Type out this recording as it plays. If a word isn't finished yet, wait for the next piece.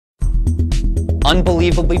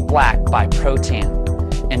Unbelievably Black by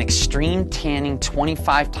ProTan, an extreme tanning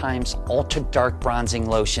 25 times ultra dark bronzing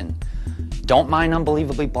lotion. Don't mind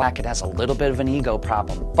Unbelievably Black, it has a little bit of an ego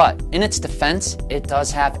problem, but in its defense, it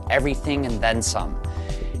does have everything and then some.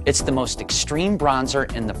 It's the most extreme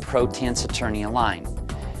bronzer in the ProTan Saturnia line.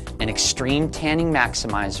 An extreme tanning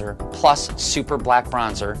maximizer plus super black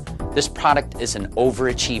bronzer, this product is an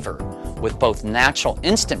overachiever with both natural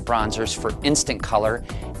instant bronzers for instant color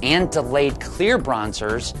and delayed clear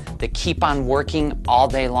bronzers that keep on working all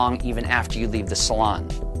day long even after you leave the salon.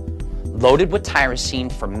 Loaded with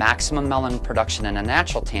tyrosine for maximum melanin production and a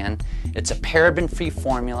natural tan, it's a paraben-free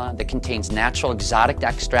formula that contains natural exotic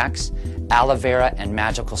extracts, aloe vera, and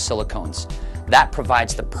magical silicones. That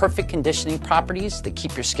provides the perfect conditioning properties that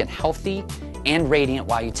keep your skin healthy and radiant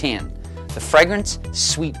while you tan. The fragrance,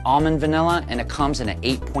 sweet almond vanilla, and it comes in an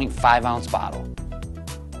 8.5 ounce bottle.